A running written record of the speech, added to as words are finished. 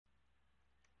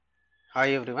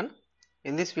Hi everyone.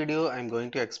 In this video I am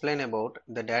going to explain about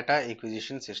the data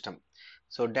acquisition system.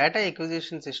 So data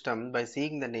acquisition system, by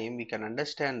seeing the name we can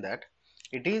understand that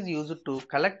it is used to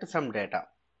collect some data.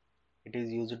 It is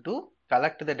used to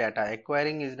collect the data.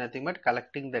 Acquiring is nothing but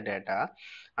collecting the data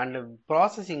and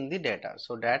processing the data.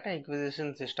 So data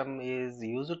acquisition system is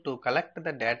used to collect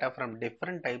the data from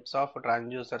different types of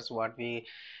transducers what we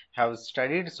have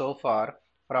studied so far.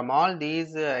 From all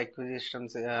these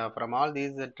acquisitions, from all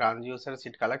these transducers,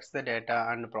 it collects the data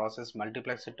and process,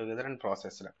 multiplex it together and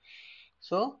process it.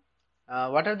 So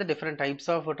what are the different types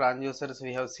of transducers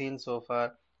we have seen so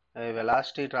far?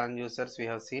 Velocity transducers we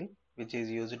have seen, which is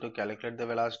used to calculate the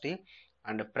velocity,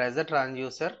 and pressure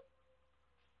transducer,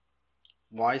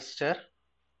 moisture,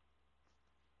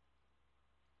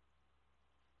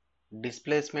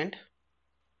 displacement,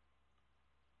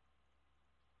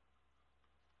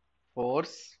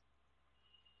 force.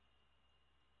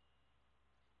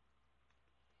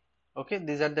 Okay,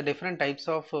 these are the different types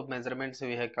of measurements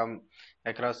we have come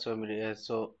across.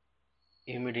 So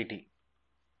humidity.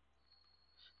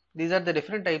 These are the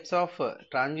different types of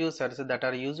transducers that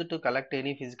are used to collect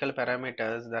any physical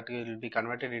parameters that will be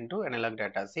converted into analog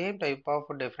data. Same type of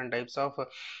different types of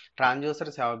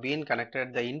transducers have been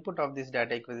connected. The input of this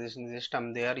data acquisition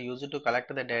system, they are used to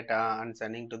collect the data and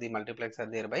sending to the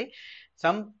multiplexer. Thereby,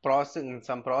 some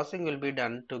processing will be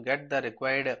done to get the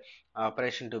required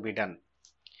operation to be done.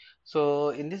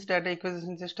 So in this data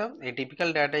acquisition system, a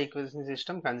typical data acquisition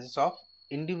system consists of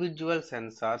individual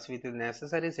sensors with the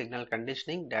necessary signal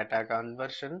conditioning, data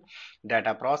conversion,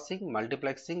 data processing,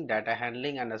 multiplexing, data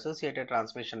handling, and associated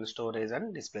transmission, storage,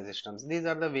 and display systems. These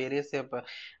are the various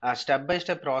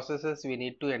step-by-step processes we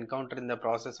need to encounter in the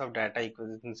process of data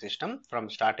acquisition system from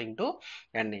starting to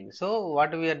ending. So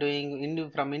what we are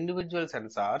doing from individual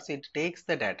sensors, it takes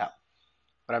the data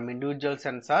from individual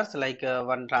sensors like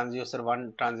one transducer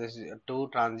 1, transducer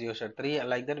 2, transducer 3,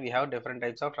 like that we have different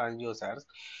types of transducers.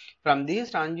 From these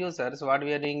transducers, what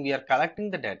we are doing, we are collecting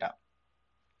the data.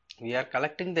 We are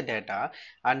collecting the data,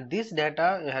 and this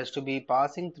data has to be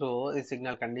passing through a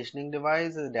signal conditioning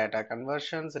device, data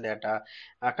conversions. Data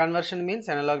conversion means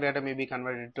analog data may be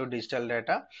converted to digital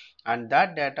data, and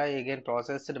that data again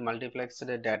processed, multiplexed,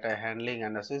 data handling,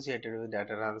 and associated with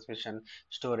data transmission,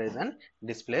 storage, and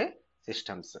display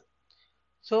systems.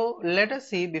 So let us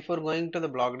see, before going to the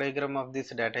block diagram of this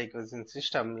data acquisition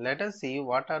system, let us see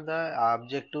what are the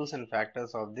objectives and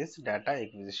factors of this data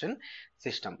acquisition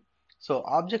system. So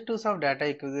objectives of data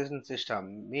acquisition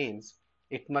system means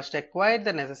it must acquire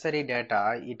the necessary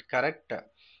data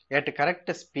at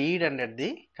correct speed and at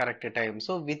the correct time.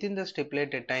 So within the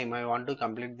stipulated time, I want to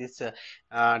complete this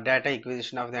data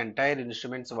acquisition of the entire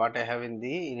instruments what I have in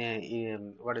the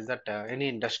what is that any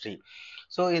industry.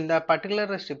 So in the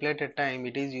particular stipulated time,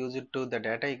 it is used to, the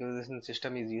data acquisition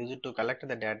system is used to collect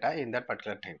the data in that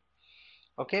particular time.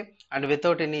 Okay, and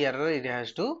without any error, it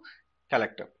has to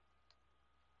collect.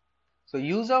 So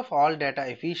use of all data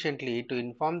efficiently to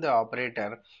inform the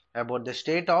operator about the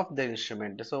state of the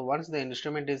instrument. So once the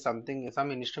instrument is some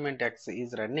instrument X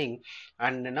is running,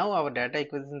 and now our data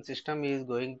acquisition system is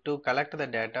going to collect the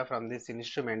data from this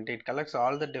instrument. It collects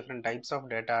all the different types of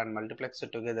data and multiplexes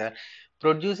it together,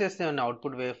 produces an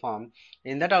output waveform.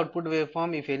 In that output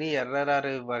waveform, if any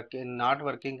error or not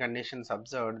working conditions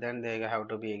observed, then they have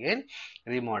to be again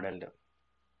remodeled.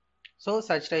 So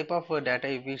such type of data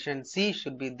efficiency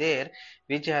should be there,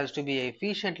 which has to be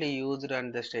efficiently used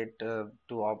and the state to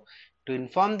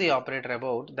inform the operator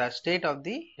about the state of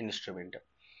the instrument.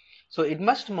 So it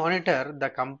must monitor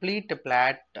the complete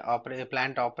plant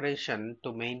operation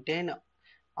to maintain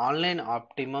online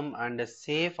optimum and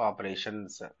safe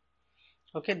operations.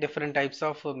 Okay, different types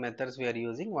of methods we are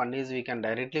using. One is we can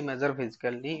directly measure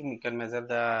physically, we can measure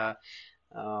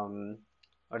the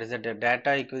what is it, the data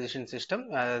acquisition system.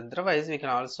 Otherwise we can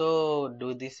also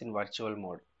do this in virtual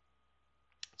mode.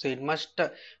 So it must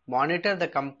monitor the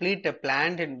complete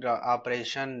plant and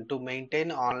operation to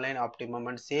maintain online optimum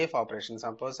and safe operation.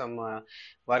 Suppose some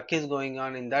work is going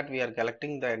on, in that we are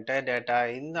collecting the entire data.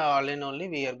 In the online only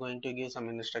we are going to give some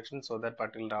instructions so that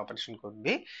particular operation could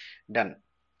be done.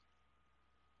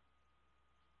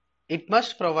 It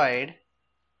must provide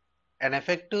an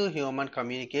effective human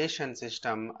communication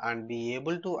system and be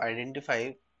able to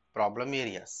identify problem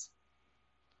areas.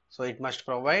 So it must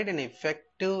provide an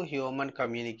effective human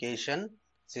communication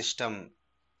system,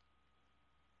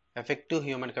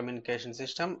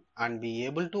 and be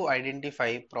able to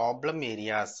identify problem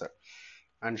areas,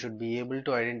 and should be able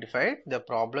to identify the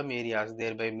problem areas,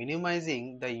 thereby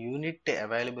minimizing the unit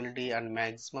availability and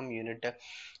maximum unit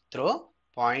through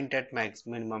point at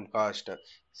minimum cost.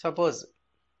 Suppose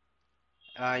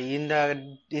In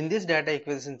this data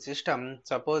acquisition system,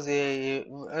 suppose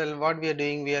well, what we are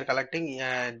doing, we are collecting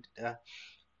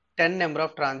 10 number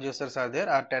of transducers are there,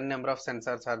 or 10 number of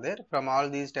sensors are there. From all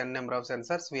these 10 number of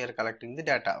sensors, we are collecting the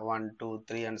data 1, 2,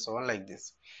 3, and so on, like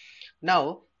this.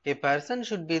 Now a person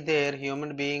should be there,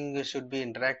 human being should be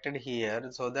interacted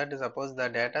here, so that suppose the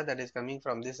data that is coming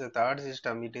from this third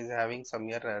system, it is having some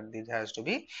error, this has to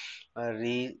be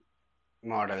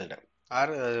remodeled,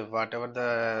 or whatever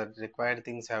the required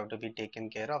things have to be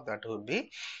taken care of, that would be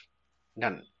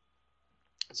done.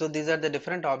 So these are the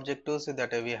different objectives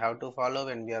that we have to follow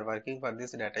when we are working for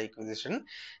this data acquisition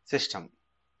system.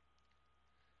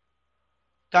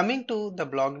 Coming to the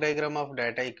block diagram of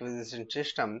data acquisition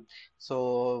system,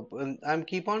 so I'm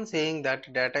keep on saying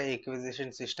that data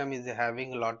acquisition system is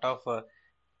having a lot of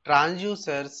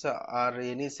transducers or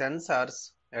any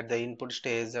sensors at the input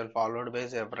stage, and followed by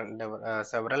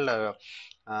several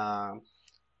uh,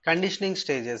 conditioning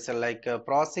stages, like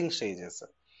processing stages.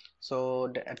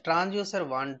 So transducer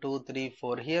 1, 2, 3,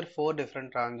 4. Here 4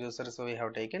 different transducers we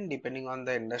have taken. Depending on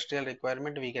the industrial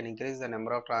requirement, we can increase the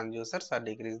number of transducers or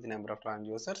decrease the number of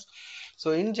transducers.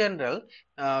 So in general,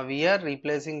 we are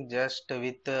replacing just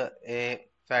with a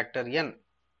factor n.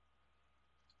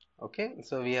 Okay,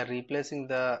 so we are replacing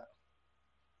the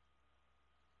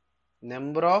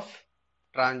number of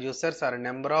transducers or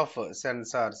number of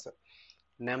sensors.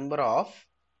 Number of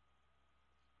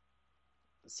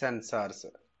sensors.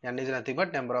 N is nothing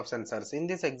but number of sensors. In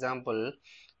this example,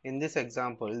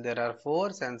 there are 4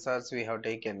 sensors we have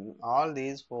taken. All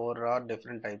these 4 are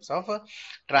different types of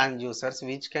transducers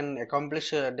which can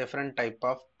accomplish a different type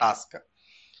of task.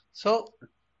 So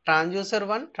transducer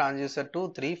 1, transducer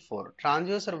 2, 3, 4.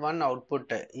 Transducer 1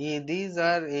 output, these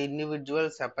are individual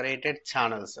separated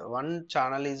channels. One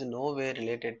channel is no way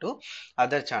related to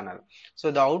other channel.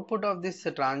 So the output of this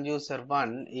transducer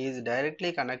 1 is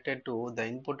directly connected to the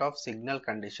input of signal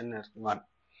conditioner 1.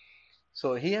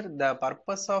 So here the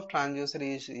purpose of transducer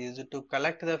is to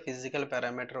collect the physical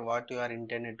parameter what you are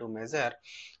intended to measure,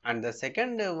 and the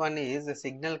second one is the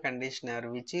signal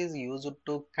conditioner, which is used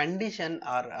to condition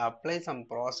or apply some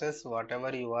process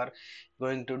whatever you are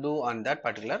going to do on that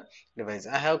particular device.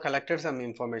 I have collected some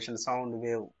information, sound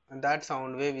wave, and that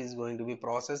sound wave is going to be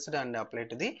processed and applied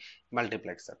to the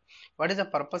multiplexer. What is the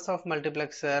purpose of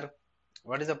multiplexer?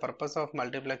 What is the purpose of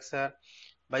multiplexer?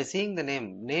 By seeing the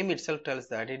name itself tells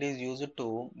that it is used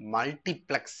to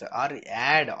multiplex or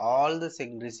add all the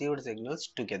received signals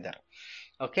together.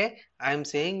 Okay, I am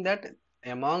saying that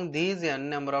among these n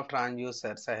number of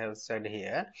transducers, I have said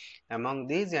here, among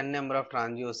these n number of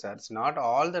transducers, not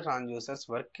all the transducers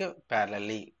work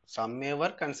parallelly. Some may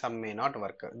work and some may not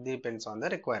work, depends on the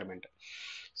requirement.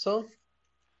 So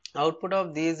output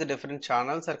of these different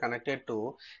channels are connected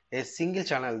to a single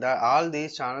channel. All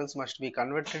these channels must be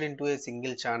converted into a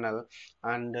single channel,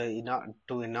 and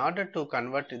in order to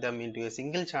convert them into a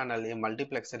single channel, a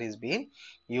multiplexer is being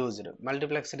used.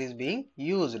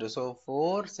 So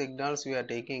 4 signals we are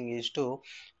taking is to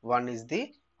 1 is the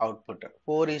output.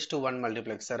 4 is to 1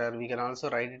 multiplexer, or we can also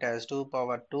write it as 2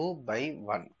 power 2 by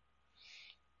 1.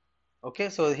 Okay,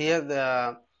 so here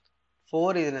the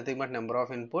 4 is nothing but number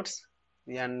of inputs.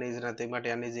 N is nothing but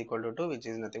n is equal to 2, which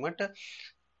is nothing but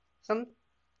some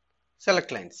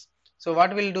select lines. So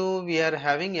what we'll do, we are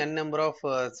having n number of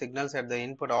signals at the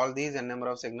input. All these n number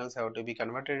of signals have to be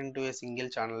converted into a single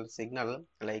channel signal,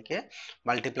 like a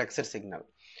multiplexer signal.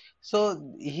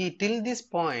 So till this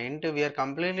point we are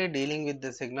completely dealing with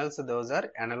the signals. Those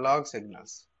are analog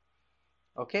signals.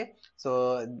 Okay,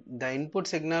 so the input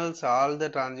signals, all the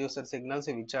transducer signals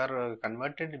which are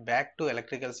converted back to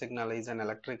electrical signal is an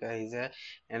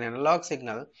analog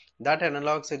signal. That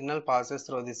analog signal passes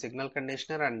through the signal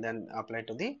conditioner and then applied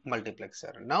to the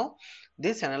multiplexer. Now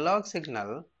this analog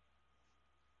signal,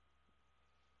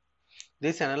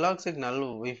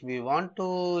 if we want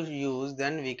to use,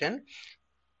 then we can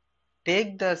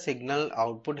take the signal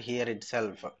output here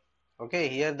itself. Okay,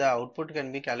 here the output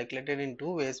can be calculated in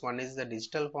 2 ways. One is the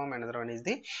digital form, another one is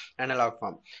the analog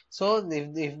form. So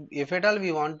if at all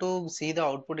we want to see the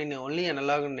output in only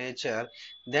analog nature,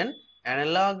 then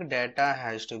analog data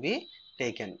has to be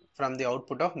taken from the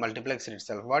output of multiplexer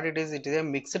itself. What it is a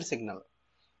mixed signal.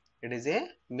 It is a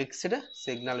mixed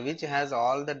signal which has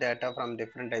all the data from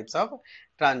different types of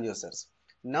transducers.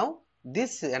 Now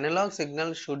this analog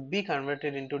signal should be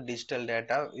converted into digital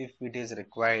data if it is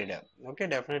required. Okay,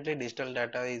 definitely digital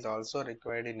data is also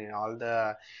required in all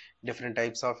the different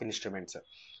types of instruments.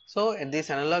 So this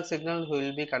analog signal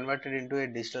will be converted into a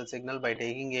digital signal by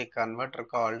taking a converter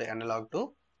called analog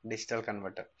to digital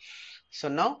converter. So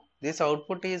now This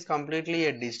output is completely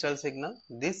a digital signal.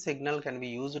 This signal can be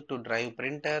used to drive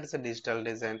printers, digital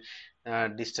design,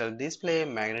 digital display,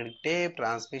 magnetic tape,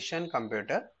 transmission,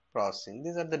 computer processing.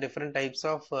 These are the different types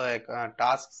of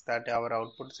tasks that our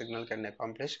output signal can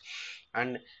accomplish,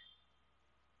 and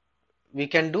we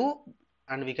can do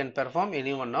and we can perform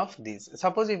any one of these.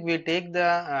 Suppose if we take the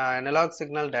analog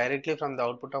signal directly from the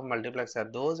output of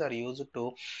multiplexer, those are used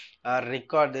to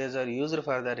record, these are used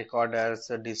for the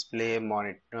recorders, display,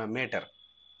 monitor, meter.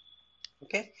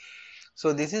 Okay,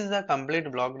 so this is the complete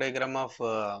block diagram of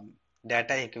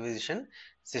data acquisition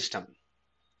system.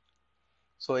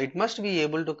 So it must be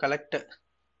able to collect,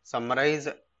 summarize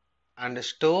and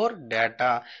store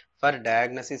data for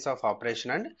diagnosis of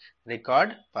operation and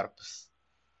record purpose.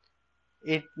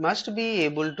 It must be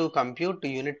able to compute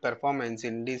unit performance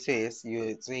indices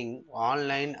using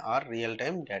online or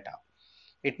real-time data.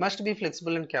 It must be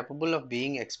flexible and capable of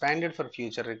being expanded for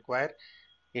future require.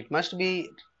 It must be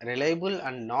reliable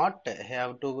and not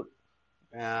have a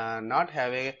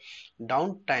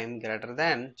downtime greater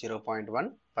than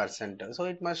 0.1%. So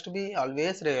it must be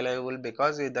always reliable,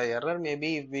 because the error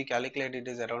maybe if we calculate it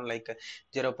is around like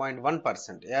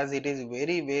 0.1%. As it is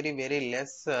very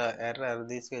less error,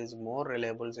 this is more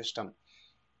reliable system.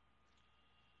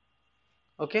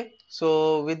 Okay,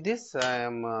 so with this I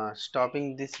am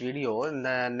stopping this video. In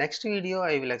the next video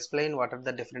I will explain what are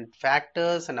the different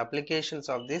factors and applications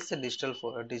of this digital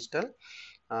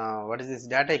what is this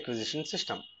data acquisition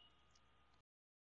system.